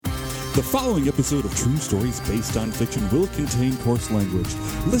The following episode of True Stories Based on Fiction will contain coarse language.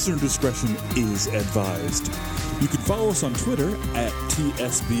 Listener discretion is advised. You can follow us on Twitter at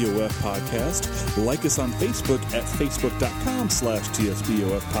TSBOF Podcast, like us on Facebook at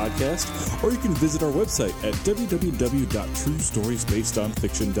facebook.com/TSBOF Podcast, or you can visit our website at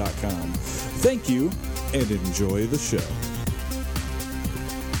www.truestoriesbasedonfiction.com. Thank you, and enjoy the show.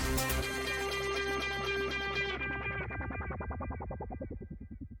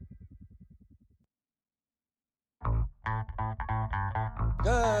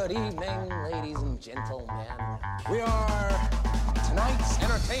 Good evening, ladies and gentlemen. We are tonight's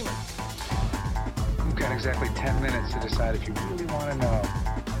entertainment. You've got exactly 10 minutes to decide if you really want to know.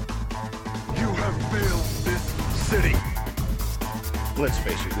 You have failed this city. Let's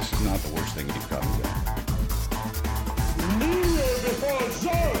face it, this is not the worst thing you've gotten done. Kneel before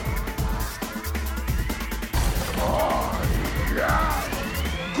Zod.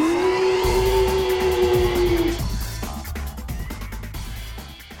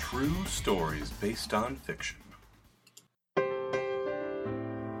 True stories based on fiction.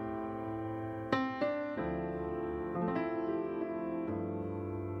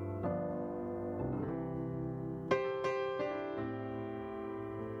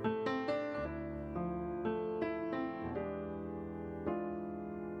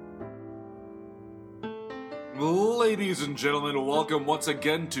 Ladies and gentlemen, welcome once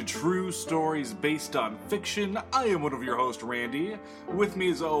again to True Stories Based on Fiction. I am one of your hosts, Randy. With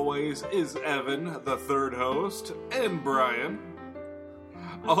me as always is Evan, the third host, and Brian.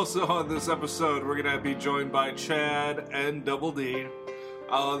 Also on this episode, we're going to be joined by Chad and Double D.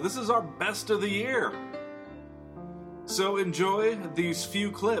 This is our best of the year. So enjoy these few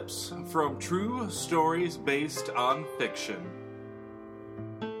clips from True Stories Based on Fiction.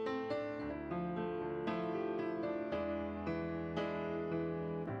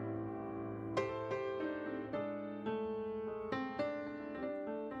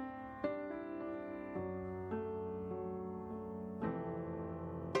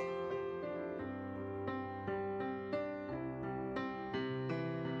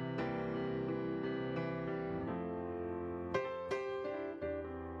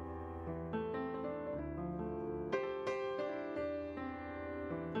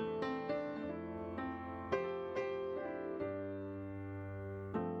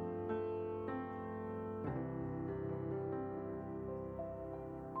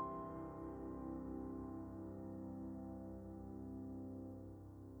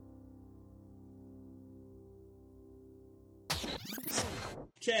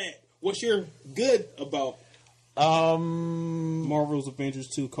 Chad, what's your good about Marvel's Avengers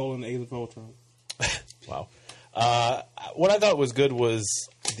 2: Age of Ultron? Wow. What I thought was good was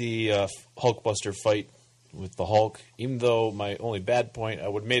the Hulkbuster fight with the Hulk. Even though my only bad point, I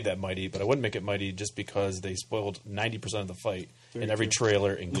would have made that mighty, but I wouldn't make it mighty just because they spoiled 90% of the fight in every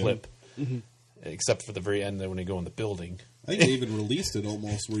trailer and clip. Mm-hmm. Except for the very end, when they go in the building. I think they even released it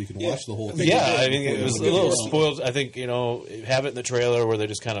almost where you can watch the whole thing. Yeah, I mean, it was a little spoiled. I think, have it in the trailer where they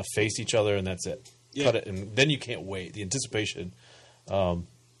just kind of face each other and that's it. Yeah. Cut it, and then you can't wait. The anticipation. So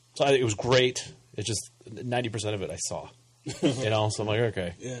I think it was great. It's just 90% of it I saw. So I'm like,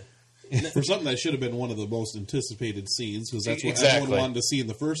 okay. Yeah. For something that should have been one of the most anticipated scenes, because that's what exactly. everyone wanted to see in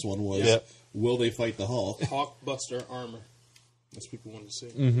the first one was, will they fight the Hulk? Hulkbuster armor. That's what people wanted to see.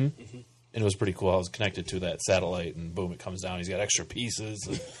 Mm-hmm. Mm-hmm. And it was pretty cool. I was connected to that satellite, and boom, it comes down. He's got extra pieces.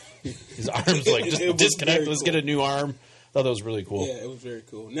 And his arm's like just disconnect. Let's get a new arm. Thought that was really cool. Yeah, it was very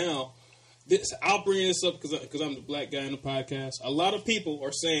cool. Now, I'll bring this up because I'm the black guy in the podcast. A lot of people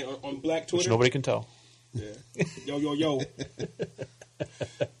are saying on Black Twitter, which nobody can tell. Yeah, yo.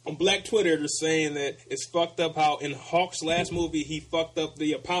 On Black Twitter, they're saying that it's fucked up how in Hulk's last movie he fucked up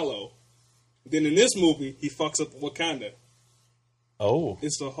the Apollo. Then in this movie he fucks up Wakanda. Oh,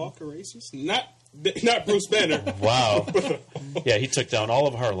 is the Hulk a racist? Not Bruce Banner. Wow. Yeah, he took down all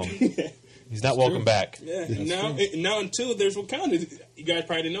of Harlem. He's not welcome back. Yeah. Now until there's Wakanda, you guys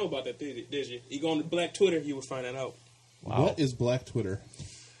probably didn't know about that, did you? You go on to Black Twitter, you would find that out. Wow. What is Black Twitter?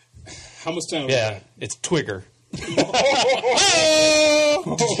 How much time? Yeah, it's Twigger. I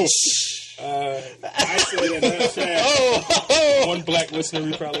said that not Chad. One black listener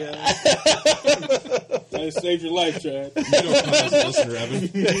we probably have. That saved your life, Chad. You don't come as a listener, Evan.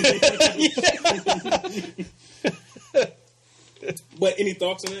 But any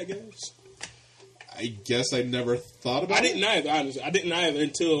thoughts on that, guys? I guess I never thought about it. I didn't either, honestly. I didn't either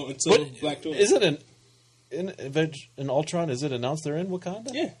until Black Twitter. Is it in Ultron, is it announced they're in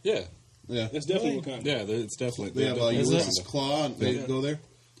Wakanda? Yeah. That's definitely Wakanda. Yeah, it's definitely. They have Ulysses Claw, and they go there.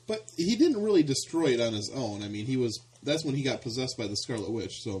 But he didn't really destroy it on his own. I mean, he was that's when he got possessed by the Scarlet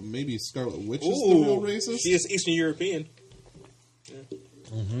Witch. So maybe Scarlet Witch is the real racist. She is Eastern European. Yeah.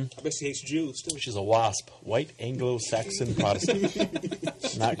 I bet she hates Jews too. She's a WASP, white Anglo-Saxon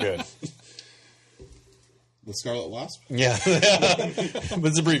Protestant. Not good. The Scarlet Wasp? Yeah. But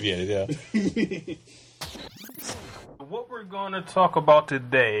it's abbreviated, yeah. What we're going to talk about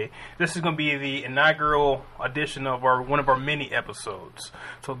today, this is going to be the inaugural edition of one of our mini episodes.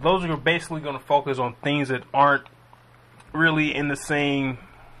 So those are basically going to focus on things that aren't really in the same,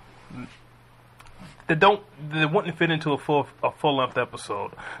 that wouldn't fit into a full length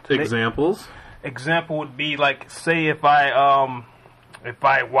episode. Examples? Example would be like, say if I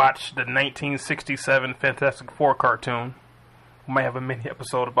watched the 1967 Fantastic Four cartoon, we might have a mini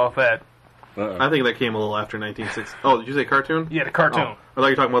episode about that. I think that came a little after 1960. Oh, did you say cartoon? Yeah, the cartoon. Oh, I thought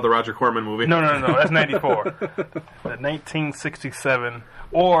you were talking about the Roger Corman movie. No, that's 94. The 1967.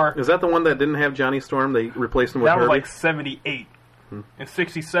 Or... Is that the one that didn't have Johnny Storm? They replaced him with That was Herbie? like 78. In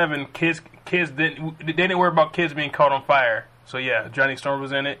 67, kids didn't worry about kids being caught on fire. So yeah, Johnny Storm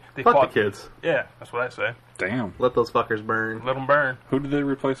was in it. They Fuck fought the kids. Yeah, that's what I say. Damn. Let those fuckers burn. Let them burn. Who did they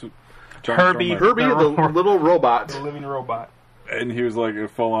replace with? Herbie. Herbie, the little robot. The living robot. And he was like a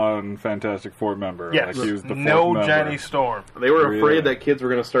full-on Fantastic Four member. Yes. Like he was the no fourth member. Johnny Storm. They were afraid that kids were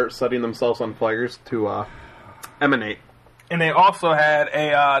going to start setting themselves on fires to emanate. And they also had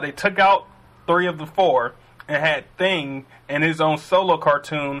they took out 3 of the 4 and had Thing in his own solo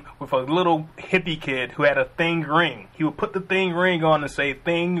cartoon with a little hippie kid who had a Thing ring. He would put the Thing ring on and say,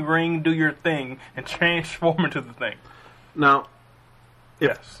 "Thing ring, do your thing," and transform into the Thing. Now,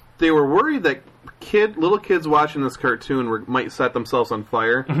 if they were worried that little kids watching this cartoon might set themselves on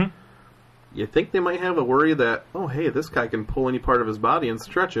fire, you think they might have a worry that, oh, hey, this guy can pull any part of his body and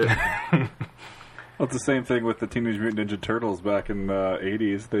stretch it. Well, it's the same thing with the Teenage Mutant Ninja Turtles back in the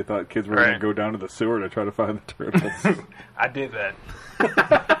 80s. They thought kids were going to go down to the sewer to try to find the turtles. I did that.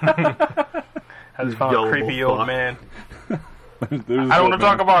 I just found a creepy old man. I don't want to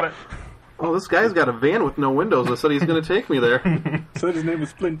talk about it. Oh, this guy's got a van with no windows. I said he's going to take me there. Said his name was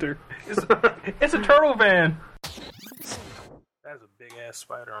Splinter. It's a turtle van. That's a big-ass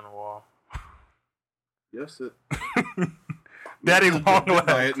spider on the wall. Yes, it... Daddy Longlegs.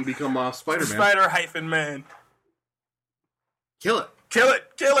 Buy it and become Spider-Man. Spider-Man. Kill it. Kill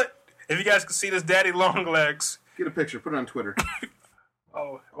it. Kill it. If you guys can see this Daddy Longlegs. Get a picture. Put it on Twitter.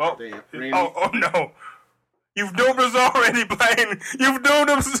 Oh, well. Damn. Oh, no. You've doomed us already, Blaine. You've doomed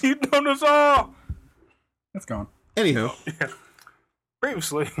us all. That's gone. Anywho. Yeah.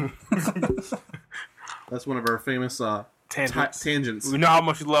 Previously. That's one of our famous tangents. We know how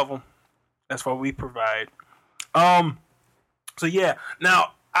much you love them. That's what we provide. So yeah,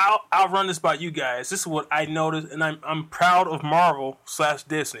 now I'll run this by you guys. This is what I noticed, and I'm proud of Marvel /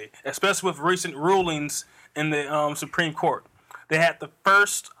 Disney, especially with recent rulings in the Supreme Court. They had the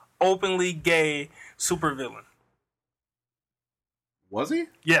first openly gay supervillain. Was he?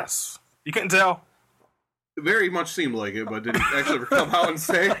 Yes. You couldn't tell? It very much seemed like it, but did he actually ever come out and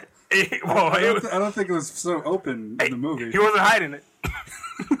say? I don't think it was so open in the movie. He wasn't hiding it.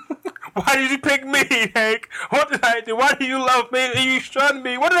 Why did you pick me, Hank? What did I do? Why do you love me and you shun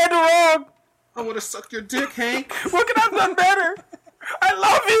me? What did I do wrong? I would have sucked your dick, Hank. What could I have done better? I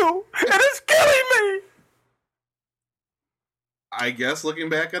love you, and it's killing me. I guess, looking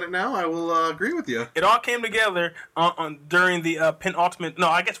back at it now, I will agree with you. It all came together during the penultimate... No,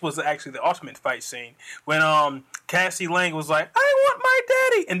 I guess it was actually the ultimate fight scene. When Cassie Lang was like, I want my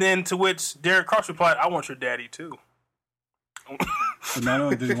daddy. And then to which Derek Cross replied, I want your daddy, too. And not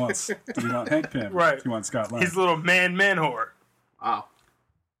only did he want Hank Pym, right. He wants Scott Lang. He's a little man whore. Wow.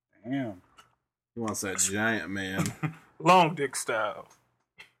 Damn. He wants that giant man. Long dick style.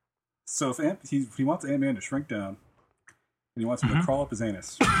 So if he wants Ant-Man to shrink down, and he wants him to crawl up his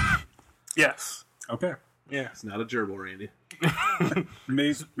anus. Yes. Okay. Yeah. It's not a gerbil, Randy.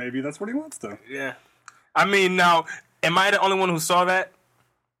 Maybe that's what he wants, though. Yeah. I mean, now, am I the only one who saw that?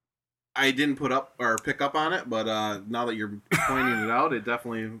 I didn't pick up on it, but now that you're pointing it out, it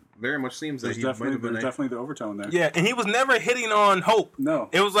definitely very much seems that he might have been definitely the overtone there. Yeah, and he was never hitting on Hope. No.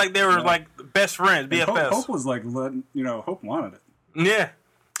 It was like they were like best friends, BFFs. Hope was like, Hope wanted it. Yeah.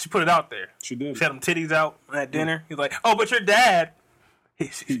 She put it out there. She did. She had them titties out at dinner. He's like, oh, but your dad.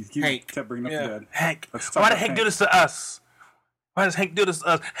 Hank kept bringing up the dad. Hank. Why did Hank do this to us? Why does Hank do this to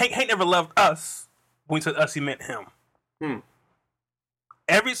us? Hank never loved us. When he said us, he meant him.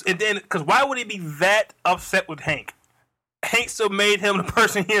 Because why would he be that upset with Hank? Hank still made him the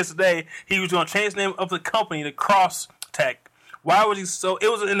person he is today. He was going to change the name of the company to Cross Tech. Why was he so...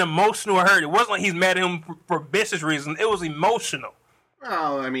 It was an emotional hurt. It wasn't like he's mad at him for business reasons. It was emotional.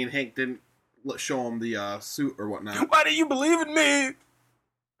 Well, I mean, Hank didn't show him the suit or whatnot. Why do you believe in me?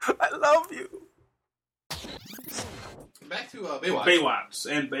 I love you. Back to Baywatch.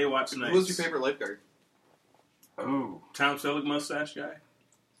 Baywatch Nights. Who was your favorite lifeguard? Oh, Tom Selleck mustache guy.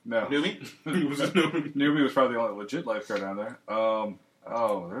 no. Newbie? Newbie was probably the only legit lifeguard down there.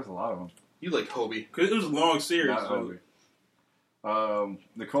 There's a lot of them. You like Hobie. Cause it was a long series. Not So Hobie.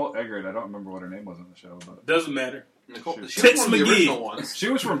 Nicole Eggert, I don't remember what her name was on the show, but doesn't matter. Nicole, she Tits was one of the McGee. original ones. she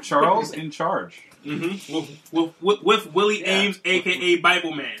was from Charles in Charge. With Willie Ames, a.k.a.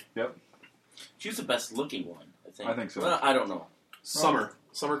 Bible Man. Yep. She was the best looking one, I think. I think so. Well, I don't know. Summer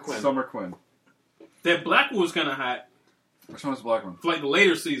Quinn. Summer Quinn. That black one was kind of hot Which one was the black one? for like the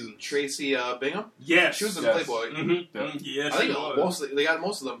later seasons. Tracy Bingham. Yes. She was in Yes. Playboy. Mm-hmm. Yep. Yes, I think she was. they got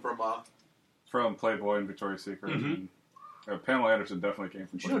most of them from. From Playboy and Victoria's Secret. Mhm. And, Pamela Anderson definitely came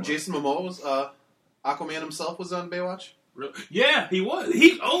from Did you know Playboy. Jason Momoa was Aquaman himself was on Baywatch? Really? Yeah, he was.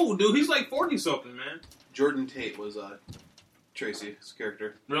 He's old, dude. He's like 40 something, man. Jordan Tate was Tracy's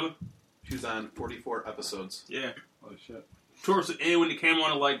character. Really? She was on 44 episodes. Yeah. Holy shit. Towards the end when it came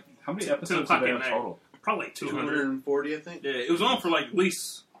on at like How many 10 episodes o'clock did they at have night. total? Probably like 200. 240, I think. Yeah, it was on for like at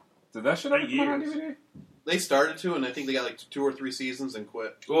least Did that shit ever 8 come out on years. DVD? They started to, and I think they got like 2 or 3 seasons and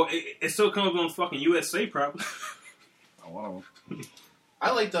quit. Well, it still comes on fucking USA probably. Oh, one of them.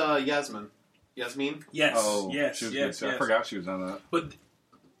 I liked Yasmin. Yasmin? Yes. Oh, yes. she was Yes. good. Yes. I forgot she was on that. But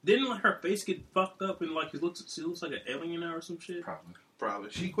didn't like her face get fucked up and like she looks like an alien now or some shit? Probably.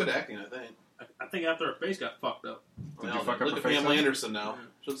 She quit acting, I think. I think after her face got fucked up. Did you fuck up look her at face Pamela then? Anderson now.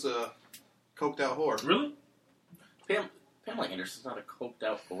 She's a coked out whore. Really? Pamela Anderson's not a coked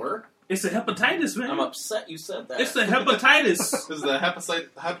out whore. It's a hepatitis, man. I'm upset you said that. It's the hepatitis. This is the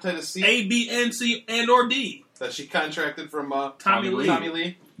hepatitis C. A, B, N, C, and or D. That she contracted from Tommy Lee. Tommy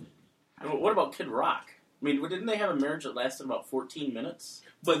Lee. And what about Kid Rock? I mean, didn't they have a marriage that lasted about 14 minutes?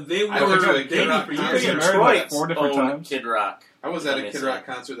 But they I went to a were Kid dating Rock for concert. years. married like 4 different owned times. Kid Rock. I was at a Let me Kid see. Rock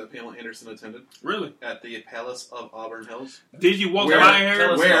concert that Pamela Anderson attended Really? at the Palace of Auburn Hills. Did you walk Where- by Tell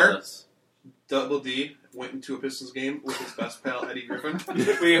her? us Where? about this. Double D went into a Pistons game with his best pal Eddie Griffin.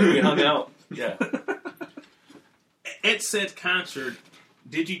 we hung out. Yeah. At said concert,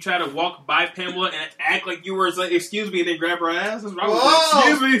 did you try to walk by Pamela and act like you were like, excuse me, and then grab her ass? That's what I was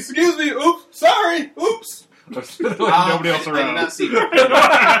Whoa! like, excuse me, oops, sorry, oops. Like nobody else I around. did not see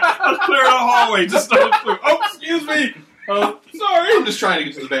I was clearing the hallway, just started through. Oh, excuse me. Sorry. I'm just trying to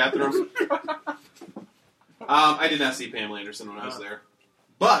get to the bathroom. I did not see Pamela Anderson when I was there.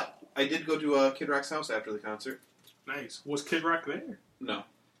 But I did go to Kid Rock's house after the concert. Nice. Was Kid Rock there? No.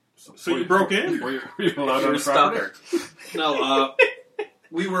 So you broke in? Were you allowed You're on a the property? stalker. No,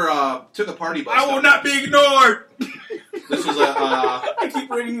 we were, took a party bus. I will down not be ignored. This was a, I keep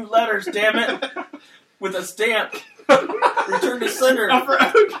reading you letters, damn it. With a stamp. Return to sender.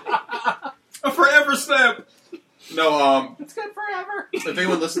 A forever stamp. no, It's good forever. if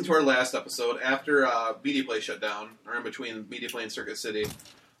anyone listened to our last episode, after Media Play shut down, or in between Media Play and Circuit City,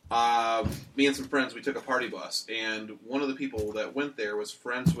 me and some friends, we took a party bus, and one of the people that went there was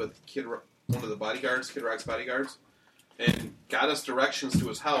friends with one of the bodyguards, Kid Rock's bodyguards, and got us directions to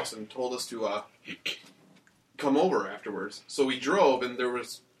his house and told us to come over afterwards. So we drove, and there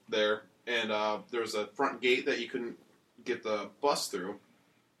was a front gate that you couldn't get the bus through,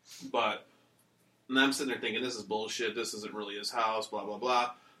 and I'm sitting there thinking, this is bullshit, this isn't really his house, blah, blah,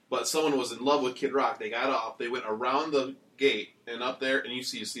 blah. But someone was in love with Kid Rock. They got off, they went around the gate, and up there, and you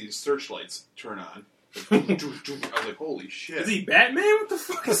see these searchlights turn on. I was like, holy shit. Is he Batman? What the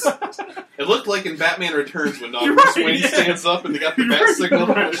fuck is that? It looked like in Batman Returns when You're Bruce right, Wayne yeah. stands up and they got the You're bat right.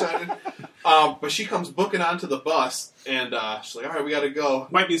 signal shining. But she comes booking onto the bus, and she's like, all right, we gotta go.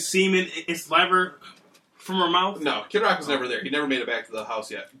 Wiping semen and saliva from her mouth? No, Kid Rock was never there. He never made it back to the house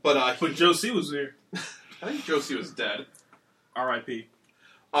yet. But Joe C was there. I think Josie was dead. R.I.P.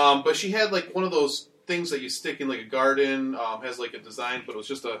 But she had like one of those things that you stick in like a garden, has like a design, but it was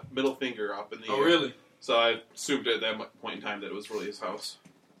just a middle finger up in the air. Oh, really? So I assumed at that point in time that it was really his house.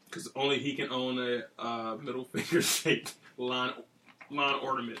 Because only he can own a middle finger shaped lawn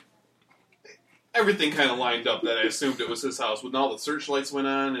ornament. Everything kind of lined up that I assumed it was his house when all the searchlights went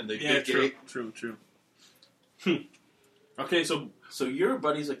on and the big gate. True. Okay, so you're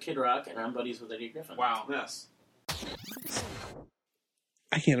buddies with Kid Rock, and I'm buddies with Eddie Griffin. wow. Yes.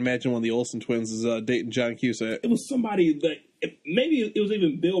 I can't imagine one of the Olsen twins is dating John Cusack. It was somebody that maybe it was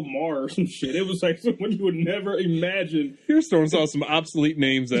even Bill Maher or some shit. It was like someone you would never imagine. Here's throwing out some obsolete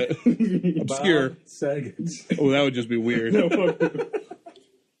names that obscure. Bob Saget. Oh, that would just be weird.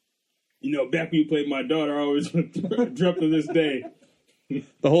 You know, back when you played my daughter, I always dreamt of this day.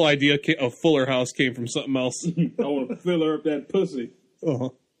 The whole idea of Fuller House came from something else. I want to fill her up that pussy. Uh-huh.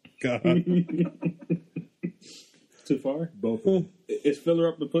 God. Too far? Both. Is filler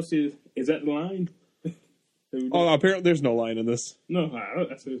up the pussy? Is that the line? Oh, apparently there's no line in this. No,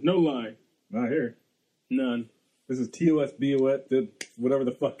 there's no line. Not here. None. This is TOSBOF, whatever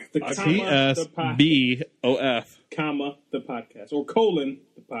the fuck. The comma, the podcast. TSBOF. Comma, the podcast. Or colon,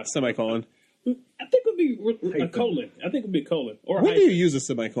 the podcast. Semicolon. I think it would be a colon. I think it would be a colon. Or When do you use a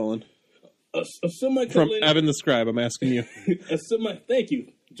semicolon? A semicolon. From Evan the Scribe, I'm asking you. Thank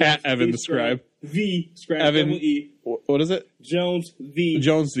you. At Evan the Scribe. V Scribe. Evan, W-E. what is it? Jones V.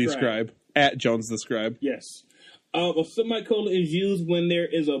 Jones the Scribe. At Jones the Scribe. Yes. A semicolon is used when there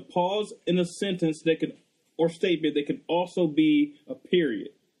is a pause in a sentence that could, or statement that could also be a period.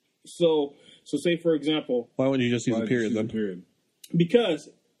 So say for example. Why wouldn't you just use a period then? Period. Because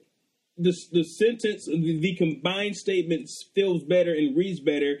the sentence, the combined statement feels better and reads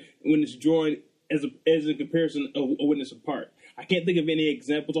better when it's joined as a comparison of when it's apart. I can't think of any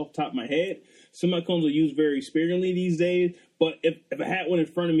examples off the top of my head. Semicolons are used very sparingly these days, but if I had one in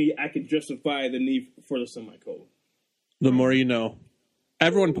front of me, I could justify the need for the semicolon. The more you know.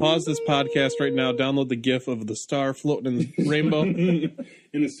 Everyone pause this podcast right now, download the GIF of the star floating in the rainbow. And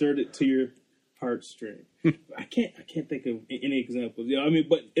insert it to your heartstring. I can't think of any examples. Yeah, I mean,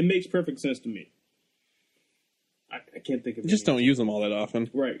 but it makes perfect sense to me. I can't think of. Just don't use them all that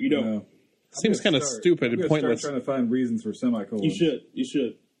often. Right, you don't. No. Seems kind of stupid and pointless. Start trying to find reasons for semicolons. You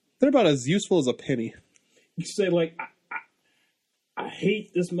should. They're about as useful as a penny. You say like, I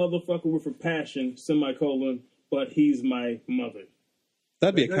hate this motherfucker with a passion, semicolon, but he's my mother.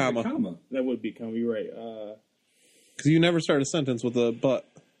 That'd be a comma. That would be a comma. You're right. Because you never start a sentence with a but.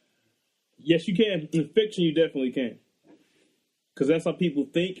 Yes, you can. In fiction, you definitely can. Because that's how people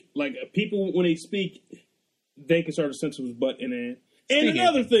think. Like, people, when they speak, they can start a sentence with but and an. And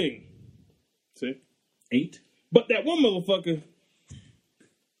another thing. See? 8. But that one motherfucker.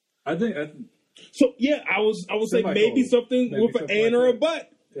 I think. So, yeah, I would say maybe something with an and or a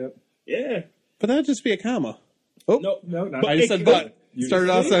but. Yep. Yeah. But that'd just be a comma. Oh. No, not. I just said but. Started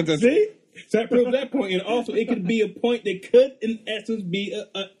off sentence. See? So that proves that point. And also, it could be a point that could, in essence, be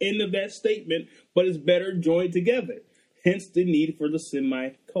an end of that statement, but it's better joined together. Hence the need for the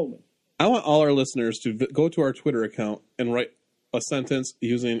semicolon. I want all our listeners to go to our Twitter account and write a sentence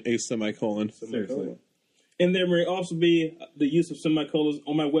using a semicolon. Seriously. And there may also be the use of semicolons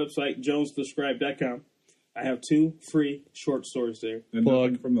on my website, jonesthescribe.com. I have 2 free short stories there. And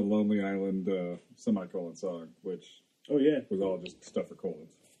plug from the Lonely Island semicolon song, which was all just stuff for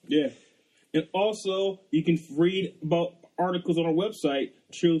colons. Yeah. And also, you can read about articles on our website,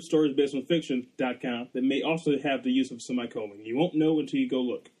 truestoriesbasedonfiction.com, that may also have the use of semicolon. You won't know until you go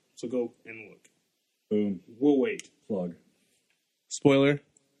look. So go and look. Boom. We'll wait. Plug. Spoiler.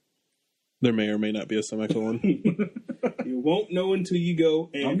 There may or may not be a semicolon. You won't know until you go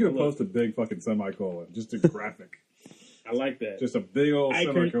and I'm going to post a big fucking semicolon. Just a graphic. I like that. Just a big old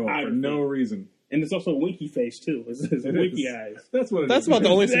semicolon for no reason. And it's also a winky face, too. It's winky eyes. That's what it That's is. about the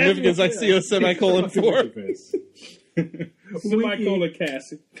only significance I see a semicolon for. Semicolon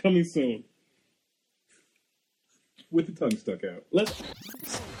cast coming soon. With the tongue stuck out.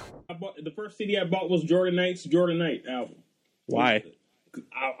 The first CD I bought was Jordan Knight's Jordan Knight album. Why?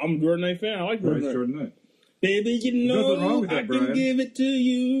 I'm a Jordan Knight fan. I like Jordan Knight. Jordan Knight. Baby, you know nothing wrong with that, I Brian. can give it to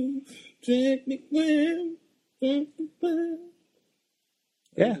you. Take me well.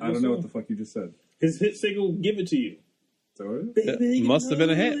 Yeah. I don't know what the fuck you just said. His hit single, Give It To You. So it must have been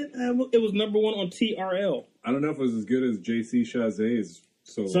a hit. It was number 1 on TRL. I don't know if it was as good as JC Chazé's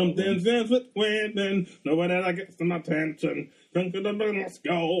solo. Something's with women. Nobody like it. Some attention. Let's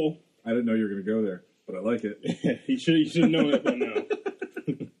go. I didn't know you were going to go there, but I like it. You should know that by now.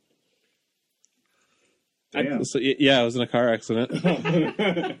 Damn. I was in a car accident.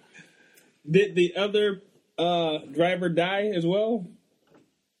 Did the other driver die as well?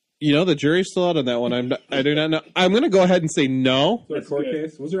 You know, the jury's still out on that one. I do not know. I'm going to go ahead and say no. Was there a court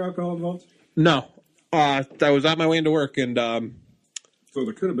case? Was there alcohol involved? No. I was on my way into work, and so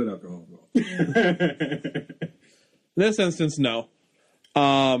there could have been alcohol involved. In this instance, no.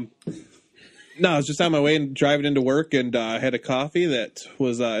 No, I was just on my way and driving into work, and I had a coffee that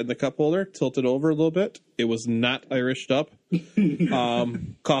was in the cup holder, tilted over a little bit. It was not Irished up.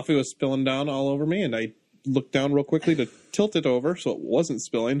 Coffee was spilling down all over me, and I looked down real quickly to tilt it over so it wasn't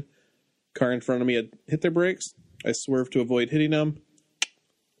spilling. Car in front of me had hit their brakes. I swerved to avoid hitting them.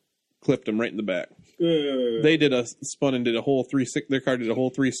 Clipped them right in the back. They did a spun and did a whole 360. Their car did a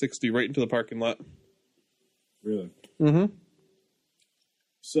whole 360 right into the parking lot. Really? Mm-hmm.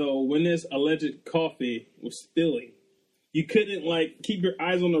 So when this alleged coffee was spilling, you couldn't like keep your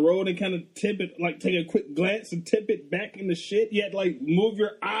eyes on the road and kind of tip it, like take a quick glance and tip it back in the shit. You had to like move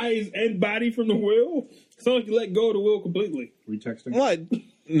your eyes and body from the wheel. It's not like you let go of the wheel completely. Were you texting? What?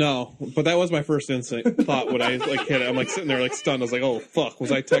 No, but that was my first thought when I like hit it. I'm like sitting there like stunned. I was like, "Oh fuck,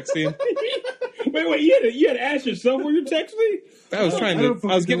 was I texting?" Wait, you had to ask yourself, were you texting? I was trying to.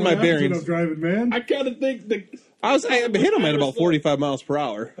 I was getting my bearings. I'm driving, man. I kind of think I hit him at about 45 miles per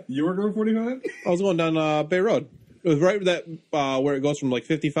hour. You were going 45? I was going down Bay Road. It was right that where it goes from like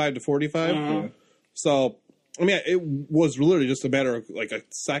 55 to 45. Uh-huh. So, I mean, it was literally just a matter of like a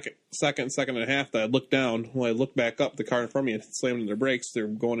second and a half that I looked down. When I looked back up, the car in front of me had slammed into their brakes. They were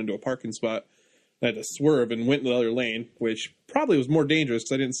going into a parking spot. I had to swerve and went in the other lane, which probably was more dangerous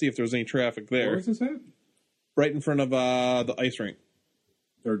because I didn't see if there was any traffic there. Where was this at? Right in front of the ice rink.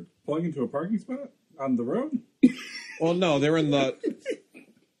 They're pulling into a parking spot on the road? Well, no, they were in the...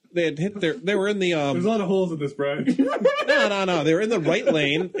 They had hit their... They were in the... There's a lot of holes in this, Brian. No. They were in the right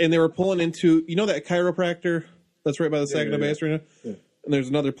lane, and they were pulling into... You know that chiropractor that's right by the Saginaw Bay Arena? Yeah. And there's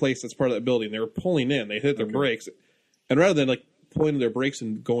another place that's part of that building. They were pulling in. They hit their brakes. And rather than, like, pulling their brakes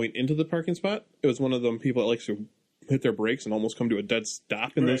and going into the parking spot, it was one of them people that likes to hit their brakes and almost come to a dead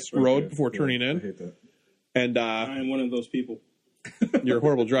stop in this road before turning in. I hate that. And I am one of those people. You're a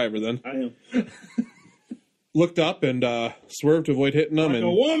horrible driver then. I am. Looked up and swerved to avoid hitting them, like and a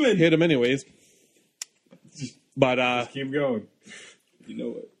woman. Hit them anyways. But just keep going. You know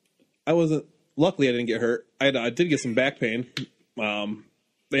what? I wasn't. Luckily, I didn't get hurt. I did get some back pain. The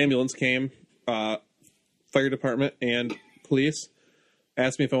ambulance came, fire department and police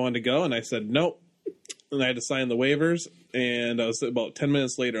asked me if I wanted to go, and I said nope. And I had to sign the waivers. And I was about 10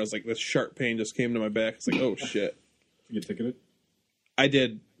 minutes later. I was like, this sharp pain just came to my back. It's like, oh shit. You get ticketed? I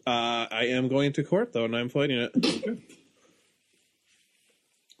did. I am going to court though, and I'm fighting it.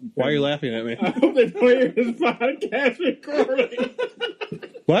 Why are you laughing at me? I hope they don't hear this podcast recording.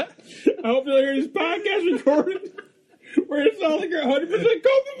 What? I hope they hear this podcast recording where it sounds like you're 100%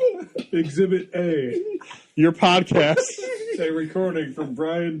 comfortable. Exhibit A. Your podcast. A recording from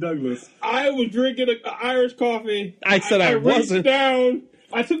Brian Douglas. I was drinking an Irish coffee. I said I wasn't. Reached down.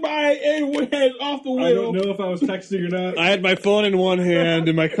 I took my hands off the wheel. I don't know if I was texting or not. I had my phone in one hand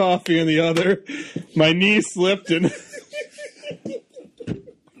and my coffee in the other. My knee slipped and...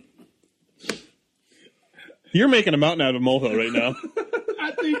 You're making a mountain out of a molehill right now.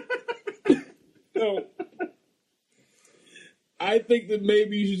 I think that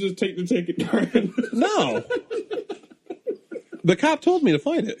maybe you should just take the ticket, Darren. No. The cop told me to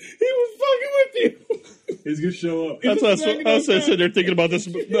find it. He was fucking with you. He's going to show up. That's what I was sitting there thinking about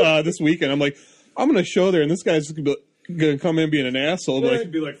this weekend. I'm like, I'm going to show there, and this guy's going to come in being an asshole. Right.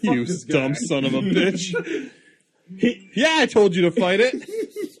 Like, Be like, you dumb son of a bitch. Yeah, I told you to fight it.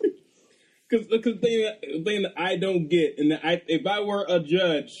 Because the thing that I don't get, and if I were a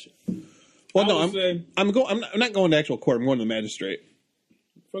judge, well, no, I'm not going to actual court. I'm going to the magistrate.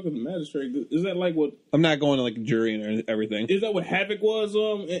 Fuck with the magistrate. Is that like what? I'm not going to like a jury and everything. Is that what Havoc was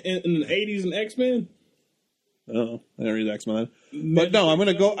in the 80s and X-Men? Oh, I didn't read X-Men. But no, I'm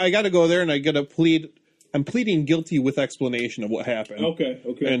gonna go. I got to go there, and I got to plead. I'm pleading guilty with explanation of what happened. Okay.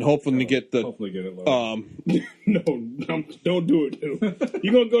 And hoping to get the. Hopefully get it low. No, don't do it, dude.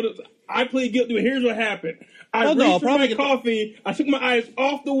 You're gonna go to. I plead guilty. Here's what happened. I reached for my coffee. I took my eyes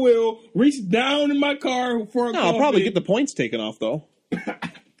off the wheel. Reached down in my car for a coffee. I'll probably get the points taken off though.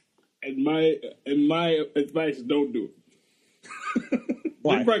 And my advice is don't do it.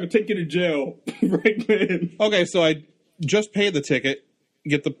 Why? I'm probably gonna take you to jail right then. Okay, so I just pay the ticket,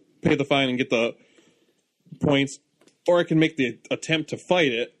 pay the fine, and get the points, or I can make the attempt to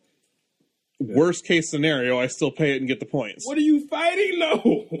fight it. Yeah. Worst case scenario, I still pay it and get the points. What are you fighting,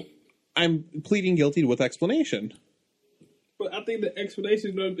 though? I'm pleading guilty with explanation. But I think the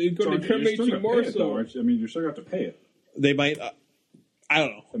explanation is going to incriminate you more so. I mean, you're still going to have to pay it. They might. I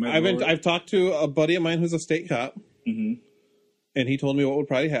don't know. I've talked to a buddy of mine who's a state cop, and he told me what would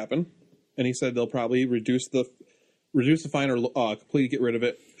probably happen, and he said they'll probably reduce the fine or completely get rid of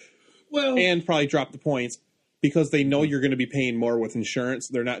it. Well, and probably drop the points because they know you're going to be paying more with insurance.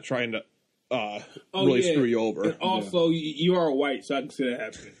 They're not trying to screw you over. And also, you are white, so I can see that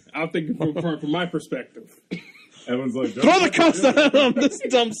happening. I'm thinking from my perspective. Everyone's like, throw the cuffs on him, this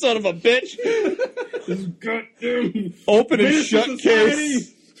dumb son of a bitch. This goddamn open and shut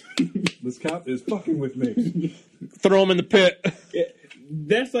case. This cop is fucking with me. Throw him in the pit. Yeah,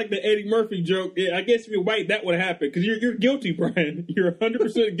 that's like the Eddie Murphy joke. Yeah, I guess if you're white, that would happen because you're guilty, Brian. You're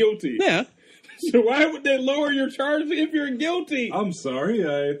 100% guilty. Yeah. So why would they lower your charges if you're guilty? I'm sorry,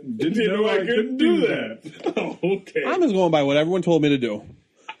 I didn't know I couldn't do that. Oh, okay. I'm just going by what everyone told me to do.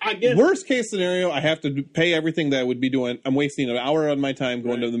 I guess worst case scenario, I have to pay everything that I would be doing. I'm wasting an hour on my time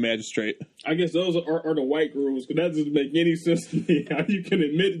going to the magistrate. I guess those are the white rules, because that doesn't make any sense to me. How you can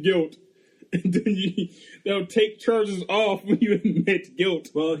admit guilt, and then they'll take charges off when you admit guilt.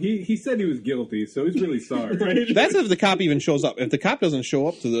 Well, he said he was guilty, so he's really sorry. Right? That's if the cop even shows up. If the cop doesn't show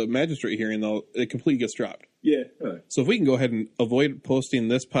up to the magistrate hearing, though, it completely gets dropped. Yeah. So if we can go ahead and avoid posting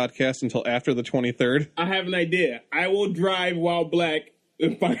this podcast until after the 23rd. I have an idea. I will drive while black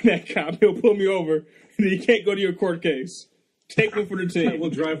and find that cop. He'll pull me over, and then you can't go to your court case. Take one for the team. I will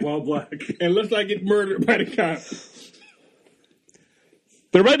drive while black. And let's not get murdered by the cop.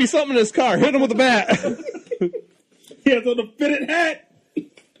 There might be something in his car. Hit him with a bat. He has on a fitted hat.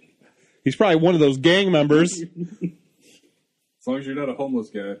 He's probably one of those gang members. As long as you're not a homeless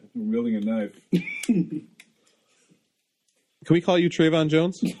guy wielding a knife. Can we call you Trayvon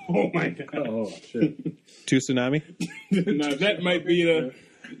Jones? Oh my god! Oh shit! To Tsunami? No, that might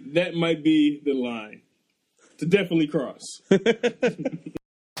be the line to definitely cross.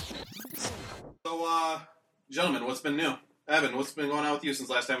 So, gentlemen, what's been new? Evan, what's been going on with you since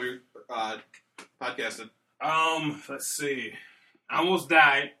last time we podcasted? Let's see. I almost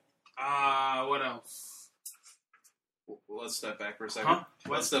died. What else? Well, let's step back for a second. Huh?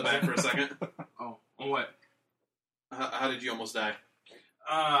 Let's step back for a second. Oh, on what? How did you almost die?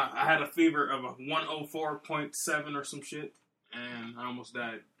 I had a fever of a 104.7 or some shit, and I almost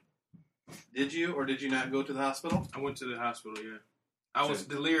died. Did you or did you not go to the hospital? I went to the hospital, yeah. I was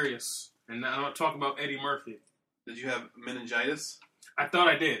delirious, and I don't talk about Eddie Murphy. Did you have meningitis? I thought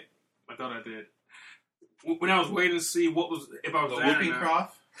I did. When I was waiting to see what was, if I was dying whooping or not,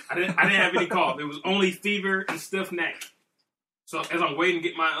 cough? I didn't have any cough. It was only fever and stiff neck. So as I'm waiting to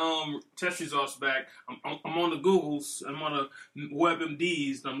get my test results back, I'm on the Googles, I'm on the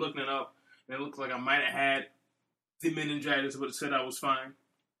WebMDs, and I'm looking it up, and it looks like I might have had the meningitis, but it said I was fine.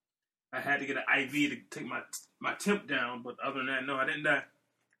 I had to get an IV to take my temp down, but other than that, no, I didn't die.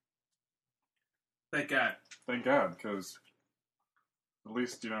 Thank God. Thank God, because at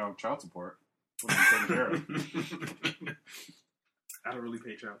least, child support would be taken care of. I don't really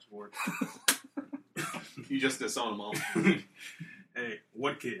pay child support. You just disown them all. Hey,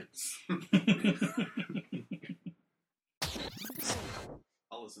 what kids?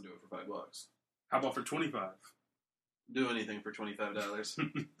 I'll listen to it for $5. How about for $25? Do anything for $25.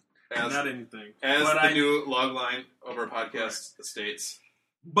 Not anything. As the new log line of our podcast states.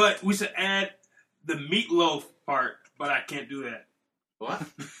 But we should add the meatloaf part, but I can't do that. What?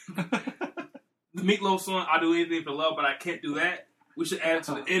 The meatloaf song, I'll do anything for love, but I can't do that. We should add it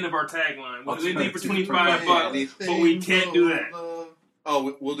to the end of our tagline. We'll do anything for $25, but we can't do that.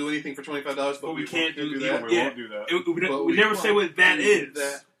 Oh, we'll do anything for $25, but we can't do that? We won't do that. We never say what that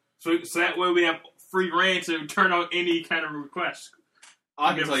is. So that way we have free reign to turn on any kind of request.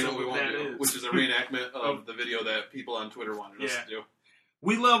 I can tell you what we won't do, which is a reenactment of the video that people on Twitter wanted us to do.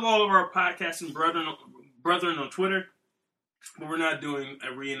 We love all of our podcasting brethren on Twitter, but we're not doing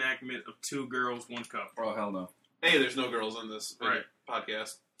a reenactment of Two Girls, One Cup. Oh, hell no. Hey, there's no girls on this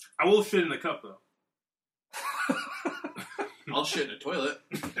podcast. I will shit in the cup, though. I'll shit in a toilet.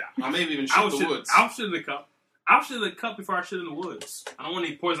 I maybe even shit in the woods. I'll shit in the cup. I'll shit in the cup before I shit in the woods. I don't want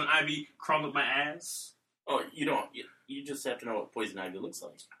any poison ivy crawling up my ass. Oh, you don't. You just have to know what poison ivy looks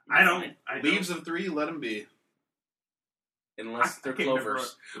like. I don't. Leaves of 3, let them be. Unless they're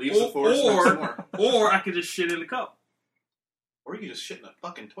clovers. Leaves of 4, more. Or I could just shit in the cup. Or you could just shit in a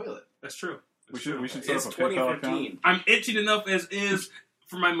fucking toilet. That's true. We should set It's up a PayPal 2015. account. I'm itching enough as is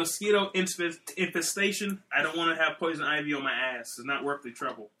for my mosquito infestation. I don't want to have poison ivy on my ass. It's not worth the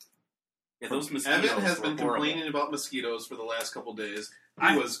trouble. Yeah, those mosquitoes Evan has been horrible. complaining about mosquitoes for the last couple days.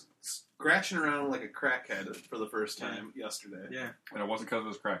 He was scratching around like a crackhead for the first time yesterday. Yeah. And it wasn't because of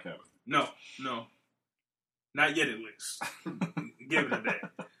his crack habit. No. Not yet, at least. Give it a day.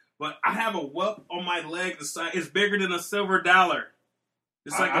 But I have a whelp on my leg. The size it's bigger than a silver dollar.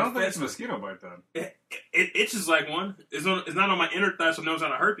 It's like I don't think it's a mosquito bite then. It itches like one. It's not on my inner thigh, so no, it's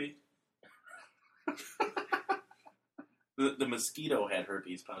not a herpes. The mosquito had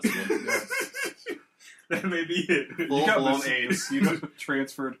herpes, possibly. That may be it. You got blown AIDS. You got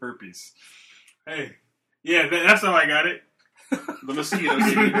transferred herpes. Hey, yeah, that's how I got it. The mosquito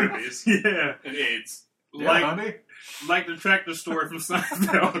gave you herpes. Yeah, and AIDS. Like the tractor story from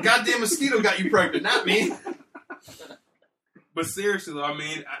Seinfeld. The goddamn mosquito got you pregnant, not me. But seriously though, I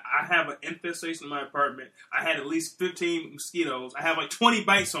mean, I have an infestation in my apartment. I had at least 15 mosquitoes. I have like 20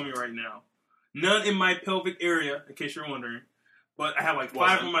 bites on me right now. None in my pelvic area, in case you're wondering. But I have like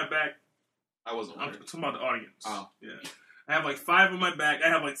 5 on my back. I wasn't wondering. I'm talking about the audience. Oh. Yeah. I have like 5 on my back. I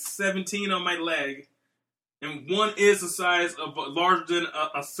have like 17 on my leg. and one is the size of larger than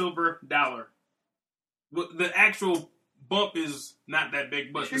a silver dollar. The actual bump is not that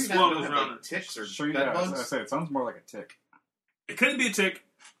big, but the swell goes around it. Ticks or I say it sounds more like a tick. It couldn't be a tick.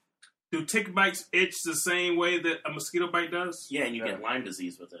 Do tick bites itch the same way that a mosquito bite does? Yeah, and you get Lyme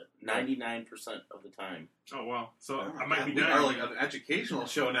disease with it 99% of the time. Oh wow! So I might be We dying. are like an educational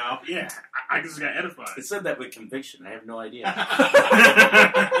show now. Yeah, I just got edified. It said that with conviction. I have no idea.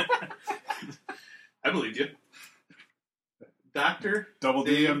 I believed you. Doctor? Double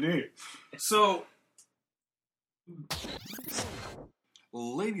DMD. So,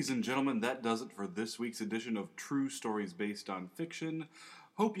 ladies and gentlemen, that does it for this week's edition of True Stories Based on Fiction.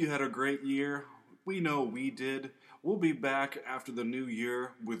 Hope you had a great year. We know we did. We'll be back after the new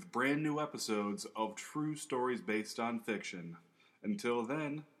year with brand new episodes of True Stories Based on Fiction. Until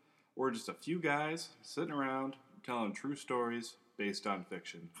then, we're just a few guys sitting around telling true stories based on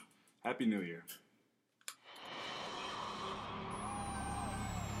fiction. Happy New Year.